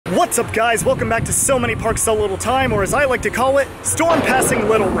What's up, guys? Welcome back to So Many Parks So Little Time, or as I like to call it, Storm Passing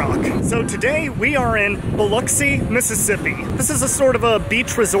Little Rock. So today we are in Biloxi, Mississippi. This is a sort of a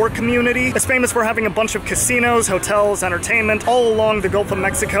beach resort community. It's famous for having a bunch of casinos, hotels, entertainment all along the Gulf of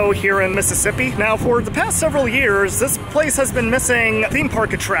Mexico here in Mississippi. Now, for the past several years, this place has been missing theme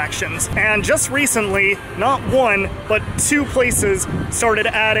park attractions, and just recently, not one, but two places started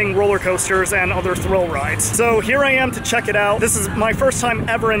adding roller coasters and other thrill rides. So here I am to check it out. This is my first time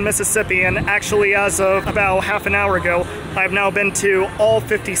ever in Mississippi, and actually as of about half an hour ago, I've now been to all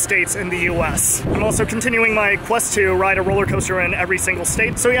 50 states in the US. I'm also continuing my quest to ride a roller coaster in every single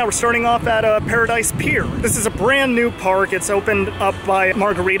state. So yeah, we're starting off at Paradise Pier. This is a brand new park. It's opened up by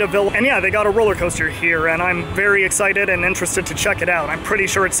Margaritaville, and yeah, they got a roller coaster here, and I'm very excited and interested to check it out. I'm pretty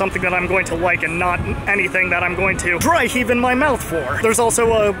sure it's something that I'm going to like and not anything that I'm going to dry heave in my mouth for. There's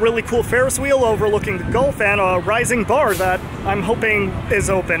also a really cool Ferris wheel overlooking the Gulf and a rising bar that I'm hoping is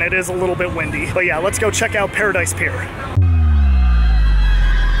open. It is a little bit windy. But yeah, let's go check out Paradise Pier.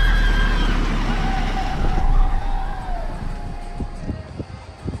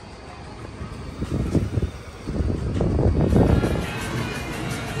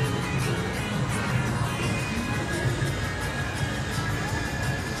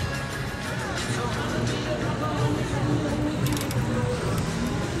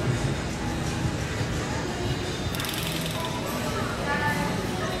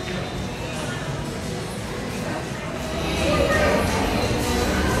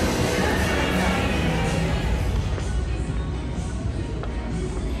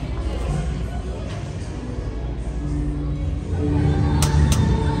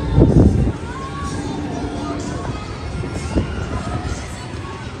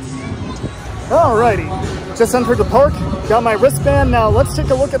 Alrighty, just entered the park, got my wristband. Now let's take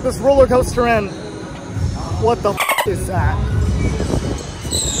a look at this roller coaster and what the f is that?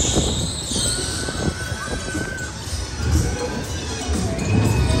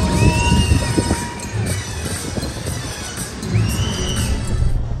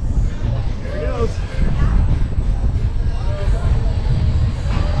 There it goes.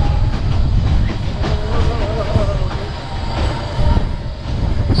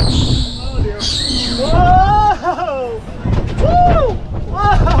 Whoa! Woo!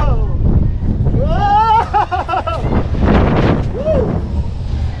 Whoa! Whoa! Woo!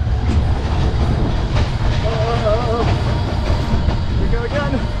 Here we go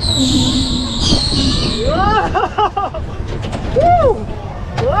again. Whoa! Woo!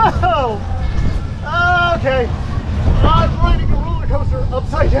 Whoa! Okay. I'm riding a roller coaster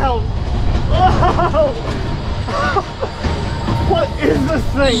upside down. Whoa! What is this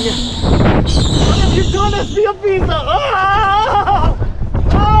thing? What have you done to me a pizza? Oh!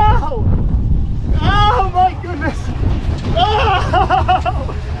 Oh! Oh my goodness! Oh!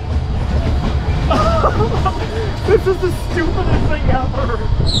 Oh! This is the stupidest thing ever!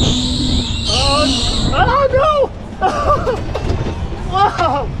 Oh, oh no! Oh!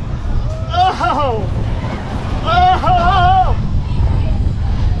 Oh! Oh!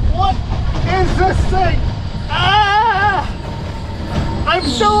 What is this thing? Ah! I'm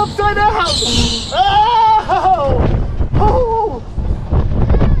so upside down! Oh! Oh!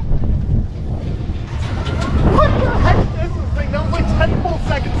 What the heck is this thing? That was like 10 full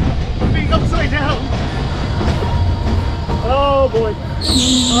seconds of being upside down. Oh boy.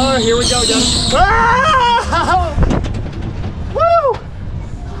 Oh, here we go again. Oh! Woo!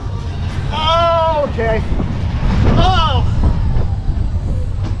 Oh, okay. Oh!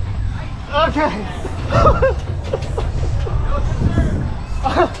 Okay.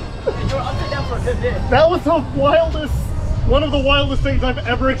 That was the wildest, one of the wildest things I've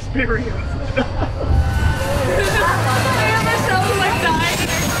ever experienced.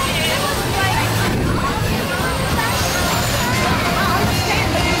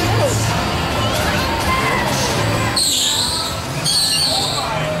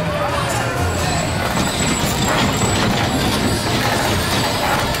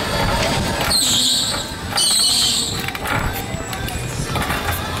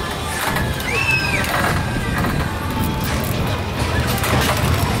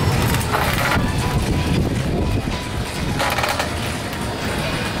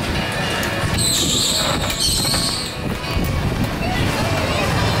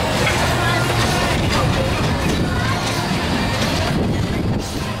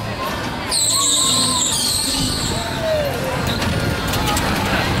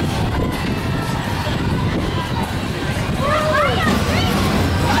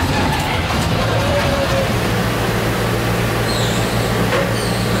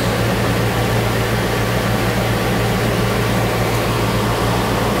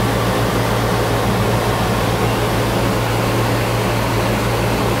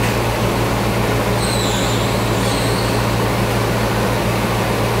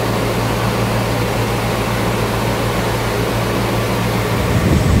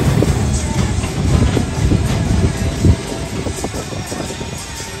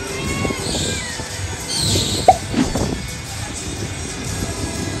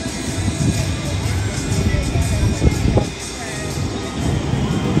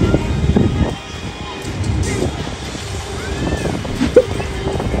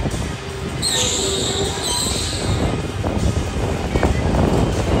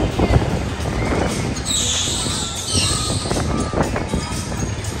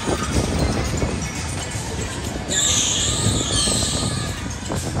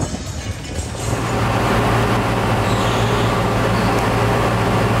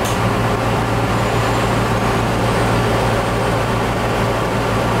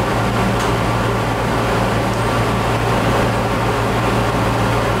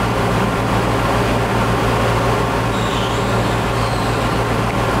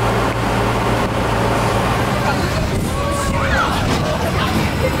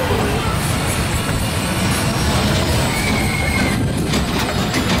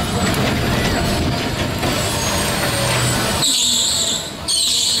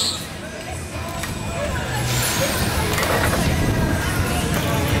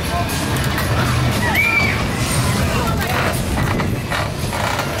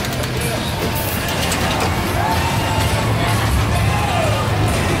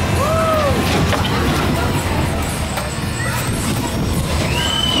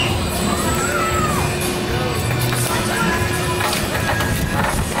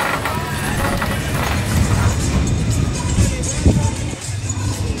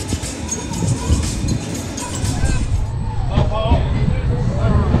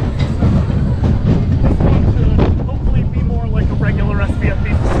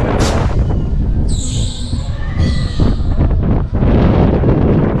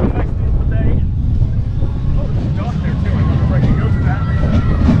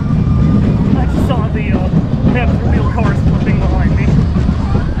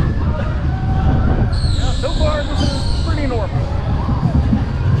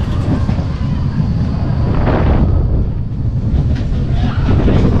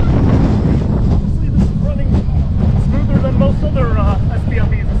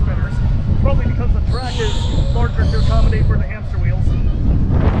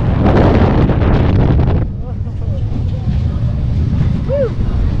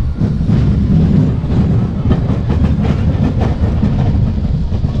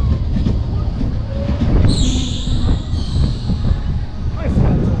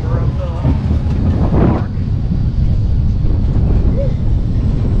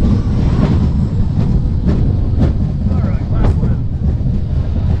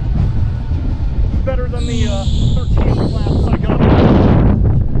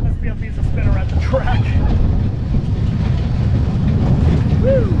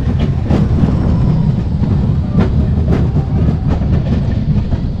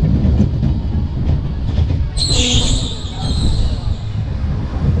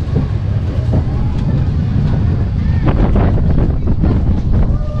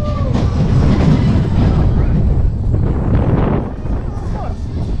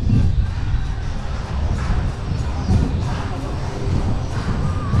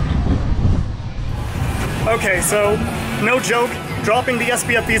 Okay, so no joke, dropping the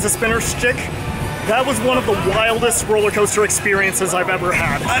SPF Visa spinner stick, that was one of the wildest roller coaster experiences I've ever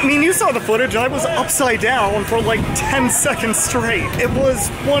had. I mean, you saw the footage, I was upside down for like 10 seconds straight. It was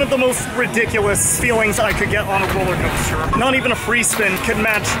one of the most ridiculous feelings I could get on a roller coaster. Not even a free spin could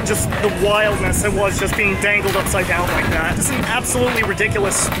match just the wildness it was just being dangled upside down like that. Just an absolutely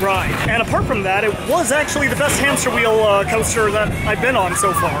ridiculous ride. And apart from that, it was actually the best hamster wheel coaster that I've been on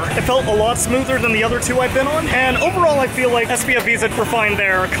so far. It felt a lot smoother than the other two I've been on, and overall I feel like SPF Visa refined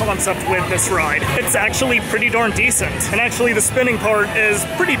their concept with this ride. It's actually pretty darn decent. And actually the spinning part is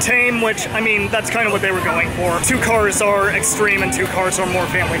pretty tame, which, I mean, that's kind of what they were going for. 2 cars are extreme and 2 cars are more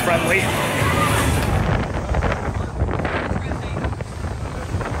family friendly.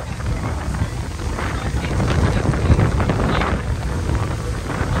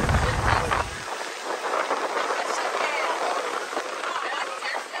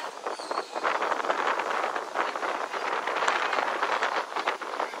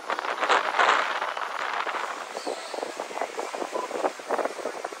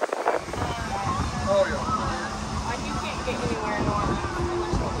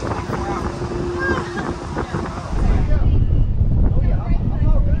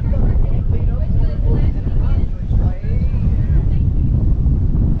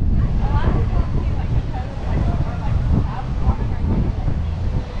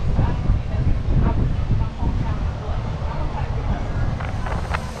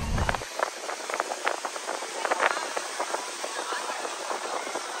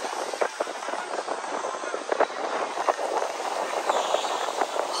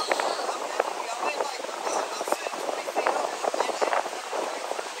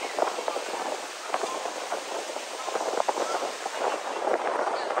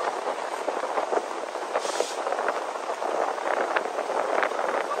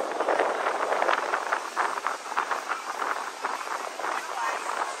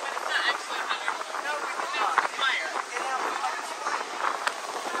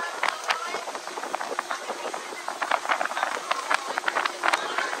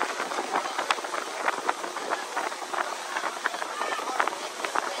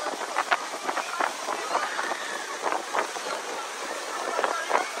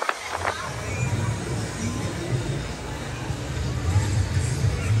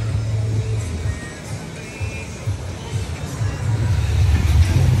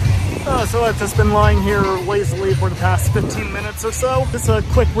 So I've just been lying here lazily for the past 15 minutes or so. Just a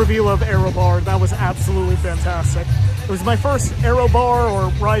quick review of Aero Bar. That was absolutely fantastic. It was my first Aero Bar or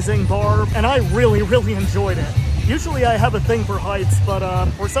rising bar, and I really, really enjoyed it. Usually I have a thing for heights, but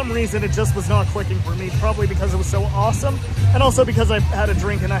for some reason it just was not clicking for me, probably because it was so awesome, and also because I had a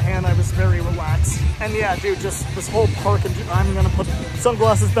drink in a hand, I was very relaxed. And yeah, dude, just this whole park, and I'm gonna put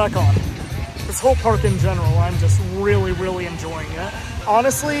sunglasses back on. This whole park in general, I'm just really, really enjoying it.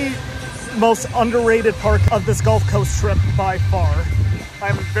 Honestly, most underrated park of this Gulf Coast trip by far.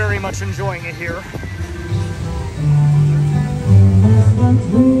 I'm very much enjoying it here.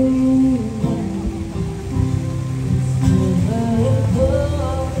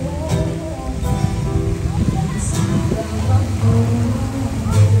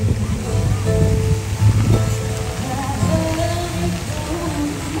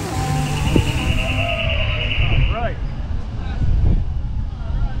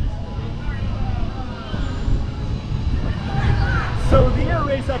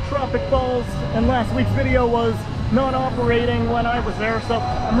 And last week's video was not operating when I was there, so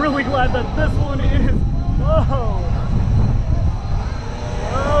I'm really glad that this one is. Whoa!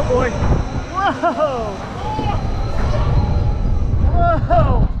 Oh boy! Whoa!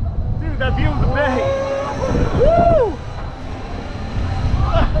 Whoa! Dude, that view of the bay! Woo!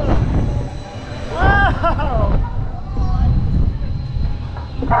 Wow!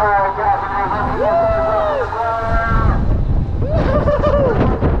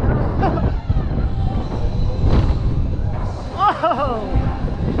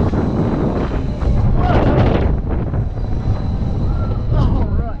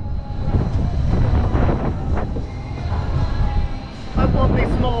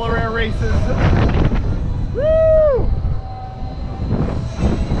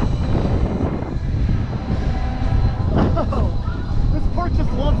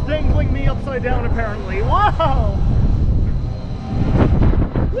 Down apparently. Whoa!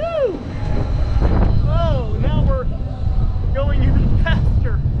 Woo! Oh, now we're going even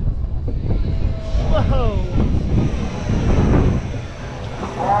faster. Whoa!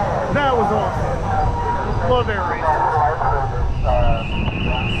 That was awesome. Love air races.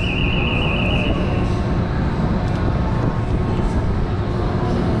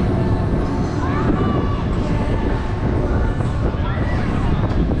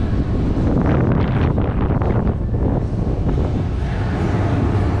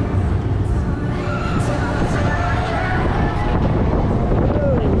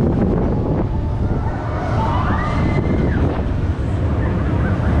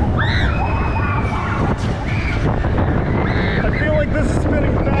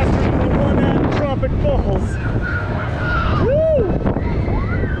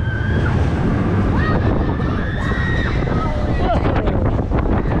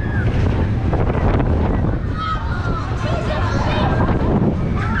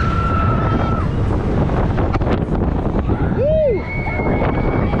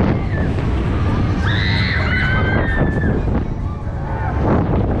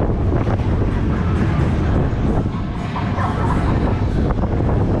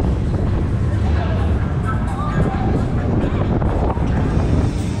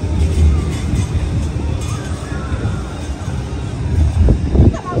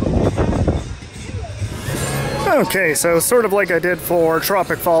 Okay, so sort of like I did for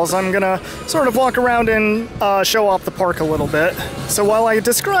Tropic Falls, I'm gonna sort of walk around and show off the park a little bit. So while I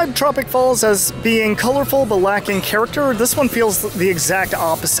described Tropic Falls as being colorful but lacking character, this one feels the exact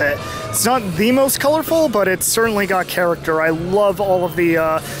opposite. It's not the most colorful, but it's certainly got character. I love all of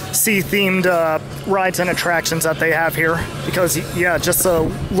the sea-themed rides and attractions that they have here, because yeah, just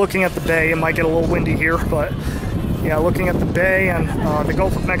looking at the bay, it might get a little windy here, but yeah, looking at the bay and the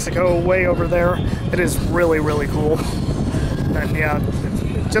Gulf of Mexico way over there, it is really, really cool. And yeah,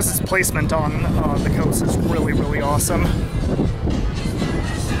 just its placement on the coast is really, really awesome.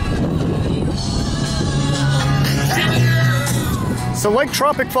 So like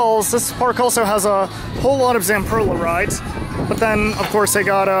Tropic Falls, this park also has a whole lot of Zamperla rides, but then of course they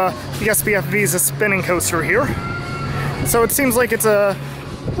got the SPF Visa spinning coaster here. So it seems like it's a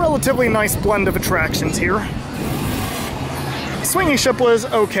relatively nice blend of attractions here. Swinging Ship was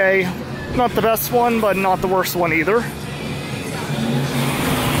okay. Not the best one, but not the worst one either.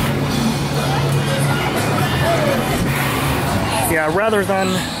 Yeah, rather than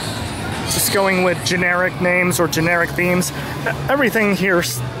just going with generic names or generic themes, everything here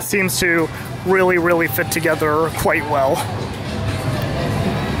seems to really, really fit together quite well.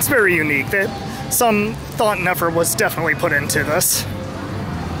 It's very unique. Some thought and effort was definitely put into this.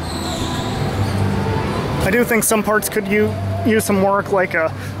 I do think some parts could use some work, like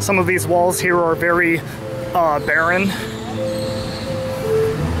some of these walls here are very barren.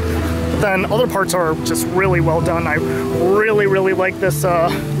 But then other parts are just really well done. I really, really like this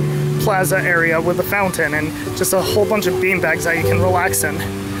plaza area with the fountain and just a whole bunch of beanbags that you can relax in.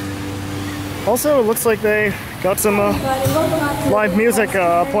 Also, it looks like they got some live music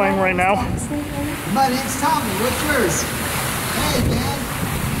playing right now. My name's Tommy. What's yours? Hey, man.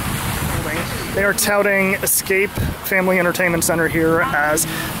 They are touting Escape Family Entertainment Center here as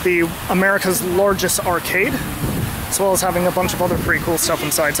the America's largest arcade, as well as having a bunch of other pretty cool stuff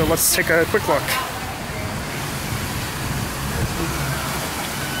inside. So let's take a quick look.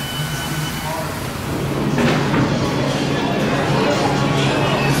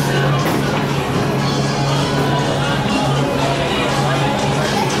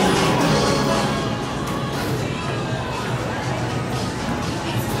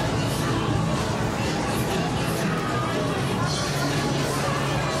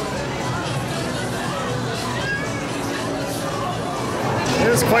 It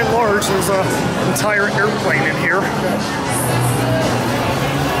is quite large. There's an entire airplane in here.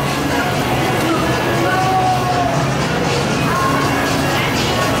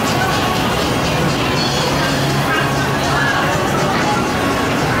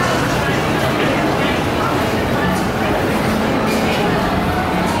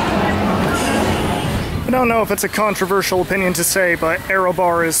 I don't know if it's a controversial opinion to say, but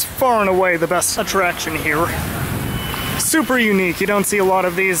Aerobar is far and away the best attraction here. Super unique. You don't see a lot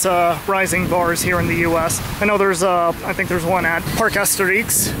of these rising bars here in the US. I know there's I think there's one at Parc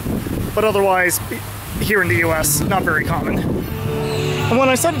Astérix, but otherwise here in the US, not very common. And when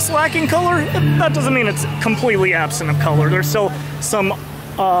I said it's lacking color, that doesn't mean it's completely absent of color. There's still some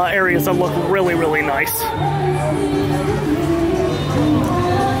areas that look really, really nice.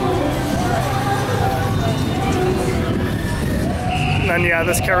 And then yeah,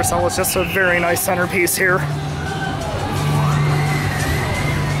 this carousel is just a very nice centerpiece here.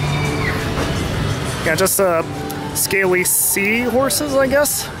 Yeah, just scaly sea horses, I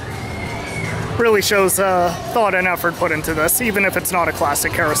guess. Really shows thought and effort put into this, even if it's not a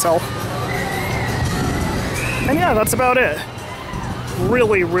classic carousel. And yeah, that's about it.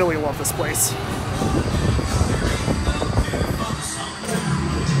 Really, really love this place.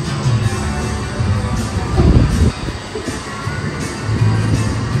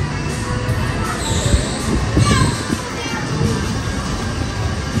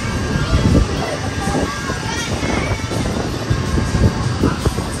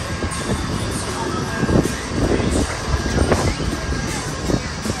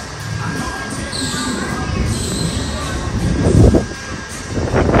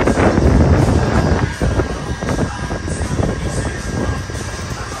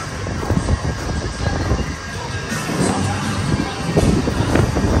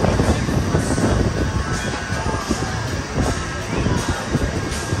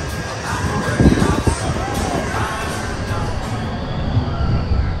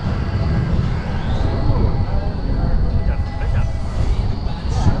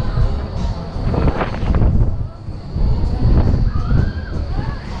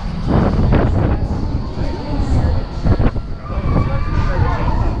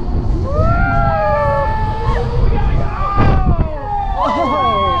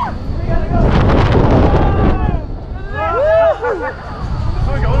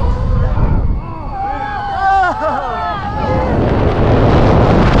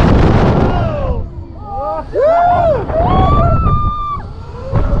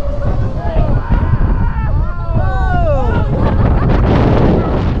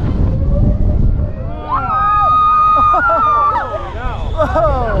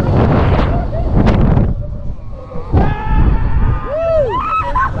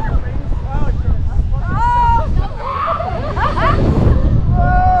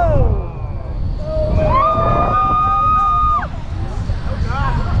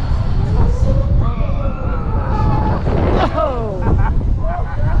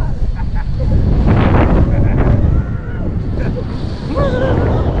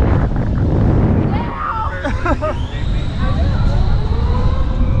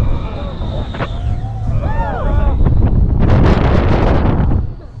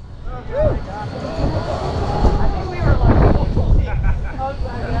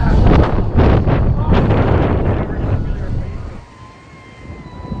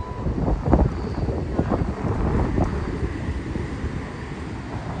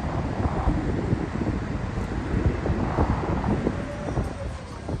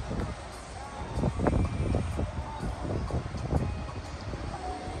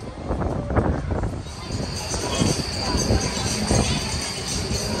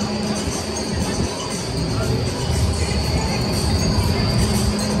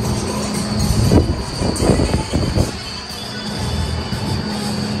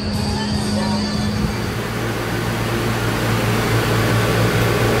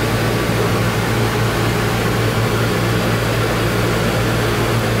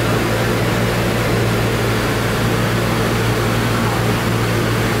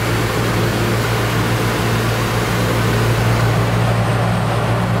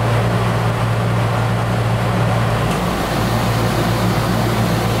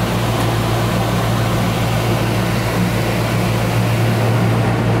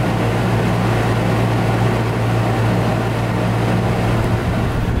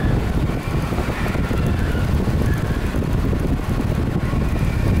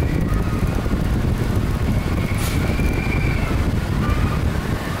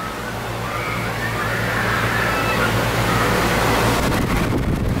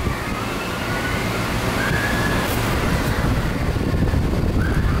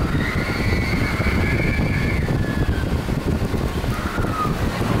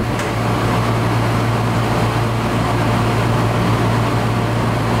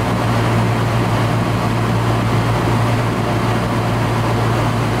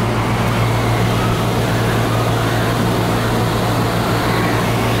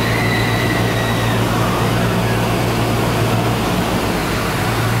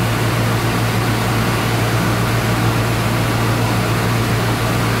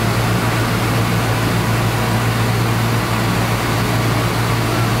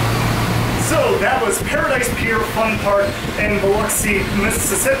 park in Biloxi,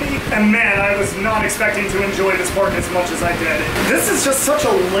 Mississippi, and man, I was not expecting to enjoy this park as much as I did. This is just such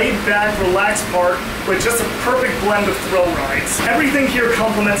a laid-back, relaxed park with just a perfect blend of thrill rides. Everything here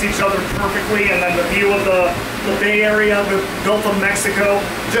complements each other perfectly, and then the view of the Bay Area, the Gulf of Mexico,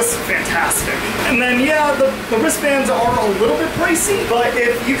 just fantastic. And then, yeah, the wristbands are a little bit pricey, but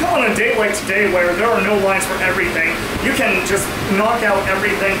if you come on a day like today where there are no lines for everything, you can just knock out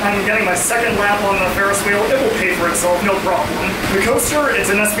everything. I'm getting my second lap on the Ferris wheel. It will pay for itself, no problem. The coaster, it's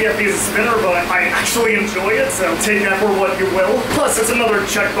an SPF Visa spinner, but I actually enjoy it, so take that for what you will. Plus, it's another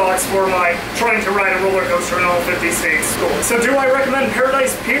checkbox for my trying to ride a roller coaster in all 50 states goal. So do I recommend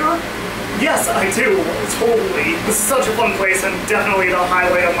Paradise Pier? Yes, I do, totally. This is such a fun place and definitely the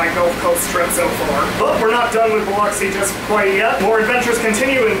highlight of my Gulf Coast trip so far. But we're not done with Biloxi just quite yet. More adventures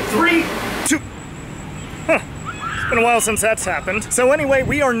continue in 3, 2... It's been a while since that's happened. So anyway,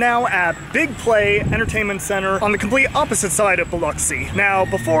 we are now at Big Play Entertainment Center on the complete opposite side of Biloxi. Now,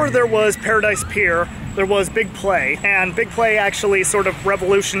 before there was Paradise Pier, there was Big Play, and Big Play actually sort of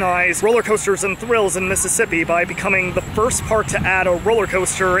revolutionized roller coasters and thrills in Mississippi by becoming the first park to add a roller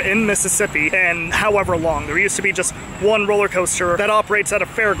coaster in Mississippi in however long. There used to be just one roller coaster that operates at a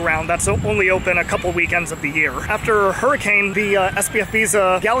fairground that's only open a couple weekends of the year. After Hurricane, the SPF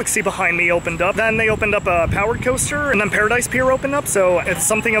Visa Galaxy behind me opened up, then they opened up a powered coaster, and then Paradise Pier opened up, so it's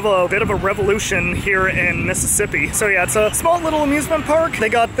something of a bit of a revolution here in Mississippi. So yeah, it's a small little amusement park. They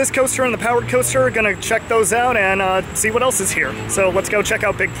got this coaster and the powered coaster. Gonna check those out and see what else is here. So let's go check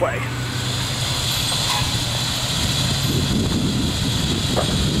out Big Play.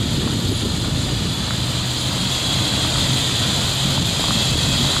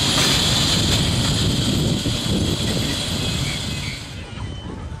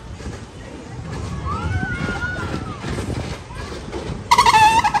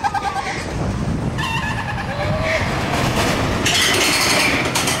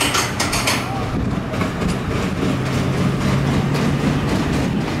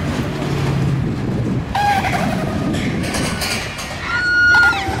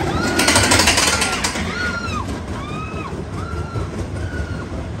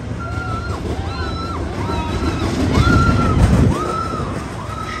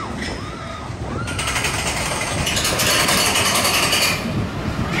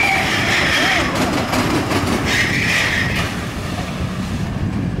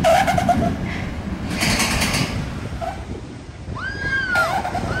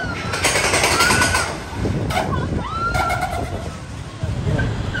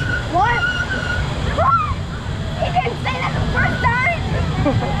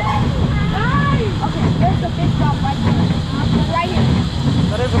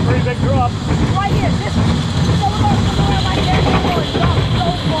 That is a pretty big drop. Right here, this one. Somewhere right there. So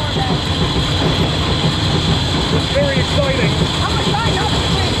far down. It's very exciting. I'm gonna try not to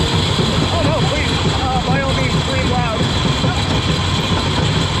sing. Oh no, please, by all means, scream loud.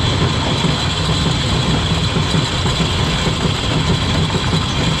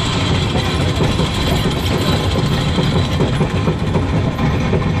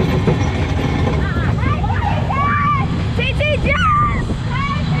 TT Jazz!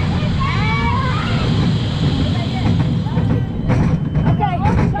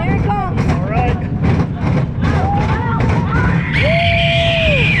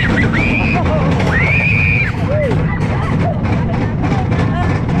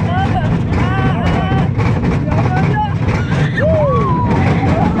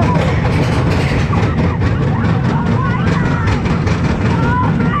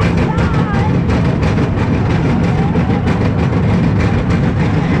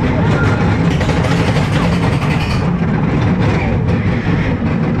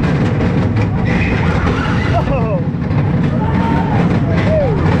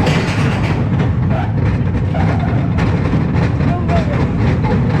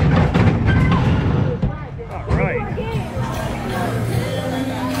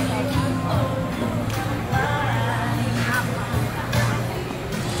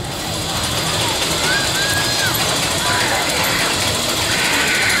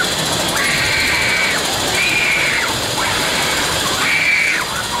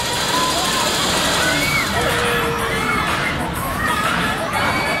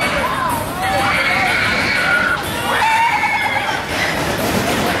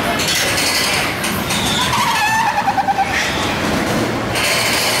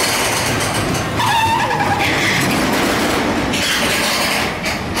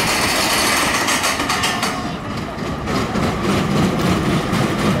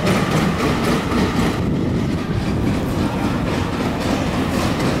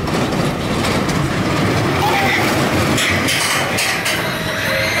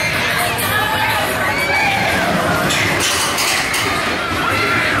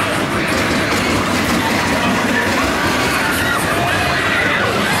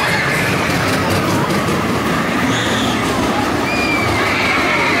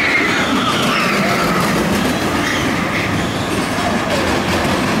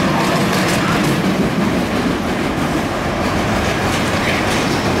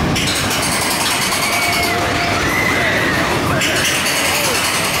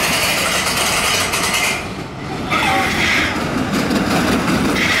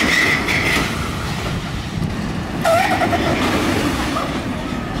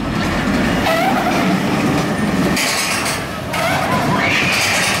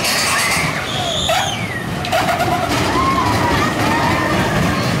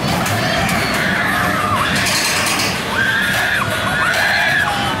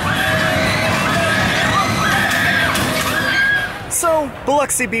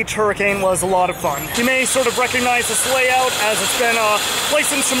 Biloxi Beach Hurricane was a lot of fun. You may sort of recognize this layout as it's been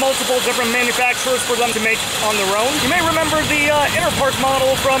licensed to multiple different manufacturers for them to make on their own. You may remember the Inner Park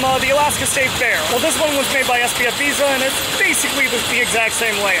model from the Alaska State Fair. Well, this one was made by SPF Visa, and it's basically the exact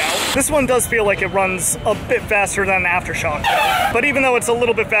same layout. This one does feel like it runs a bit faster than Aftershock, though. But even though it's a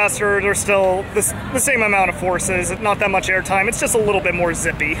little bit faster, there's still the same amount of forces, not that much airtime. It's just a little bit more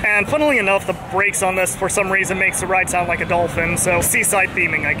zippy. And funnily enough, the brakes on this, for some reason, makes the ride sound like a dolphin, so seaside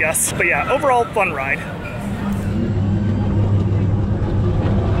theming, I guess. But yeah, overall, fun ride.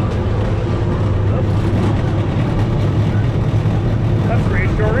 That's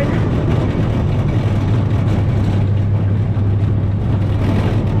reassuring.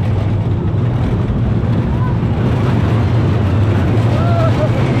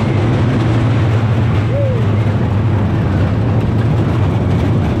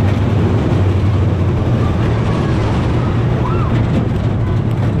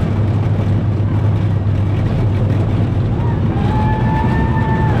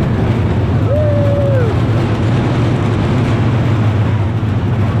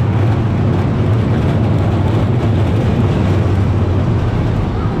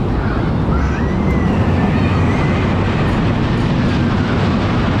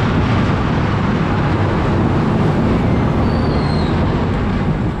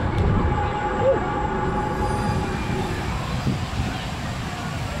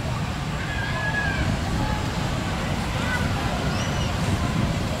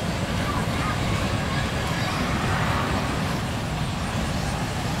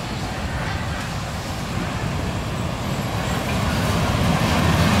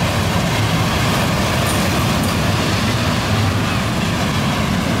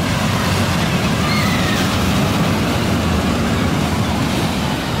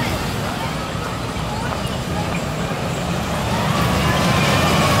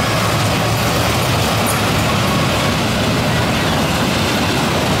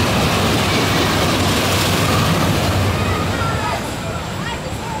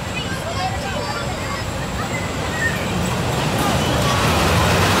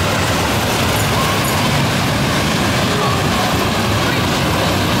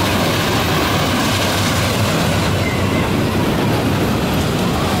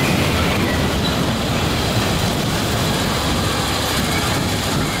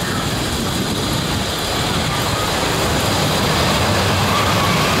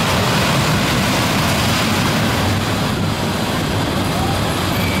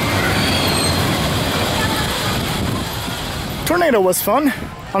 Tornado was fun.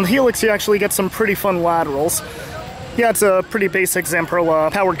 On the Helix, you actually get some pretty fun laterals. Yeah, it's a pretty basic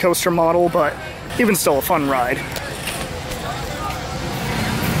Zamperla powered coaster model, but even still a fun ride.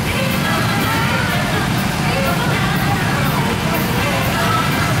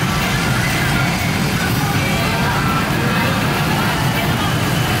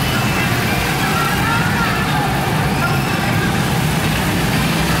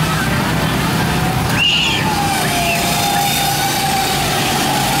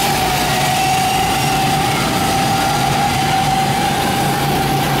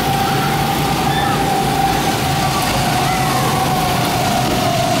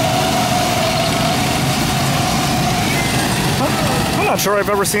 I'm not sure I've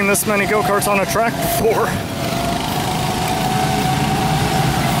ever seen this many go-karts on a track before.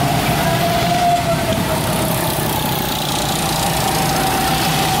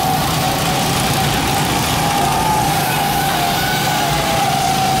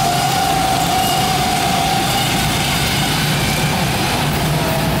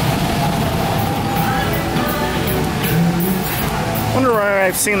 Wonder where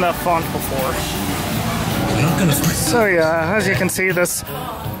I've seen that font before. So yeah, as you can see, this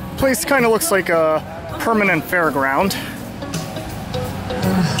place kind of looks like a permanent fairground.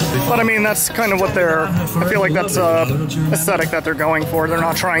 But I mean, that's kind of what I feel like that's aesthetic that they're going for. They're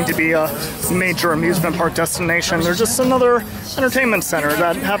not trying to be a major amusement park destination. They're just another entertainment center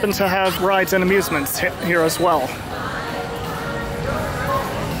that happens to have rides and amusements here as well.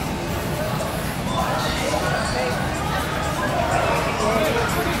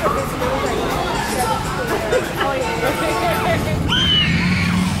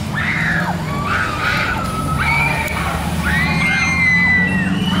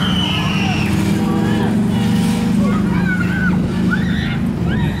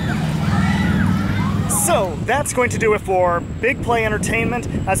 So that that's going to do it for Big Play Entertainment,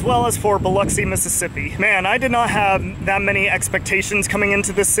 as well as for Biloxi, Mississippi. Man, I did not have that many expectations coming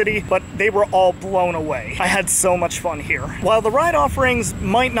into this city, but they were all blown away. I had so much fun here. While the ride offerings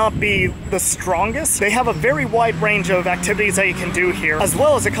might not be the strongest, they have a very wide range of activities that you can do here, as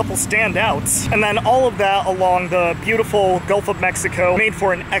well as a couple standouts. And then all of that along the beautiful Gulf of Mexico made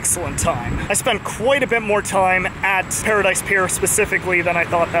for an excellent time. I spent quite a bit more time at Paradise Pier specifically than I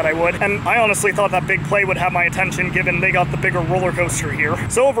thought that I would, and I honestly thought that Big Play would have my attention given they got the bigger roller coaster here.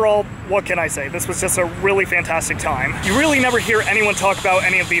 So overall, what can I say? This was just a really fantastic time. You really never hear anyone talk about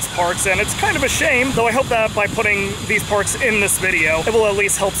any of these parks, and it's kind of a shame, though I hope that by putting these parks in this video, it will at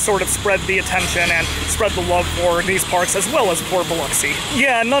least help sort of spread the attention and spread the love for these parks as well as for Biloxi.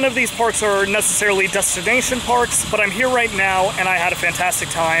 Yeah, none of these parks are necessarily destination parks, but I'm here right now and I had a fantastic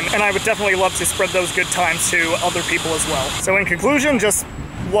time, and I would definitely love to spread those good times to other people as well. So in conclusion, just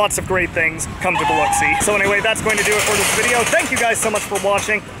lots of great things come to Biloxi. So anyway, that's going to do it for this video. Thank you guys so much for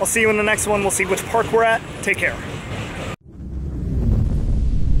watching. I'll see you in the next one. We'll see which park we're at. Take care.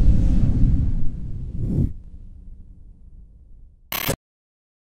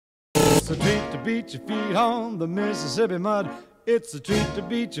 It's a treat to beat your feet on the Mississippi mud. It's a treat to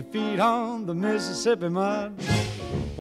beat your feet on the Mississippi mud.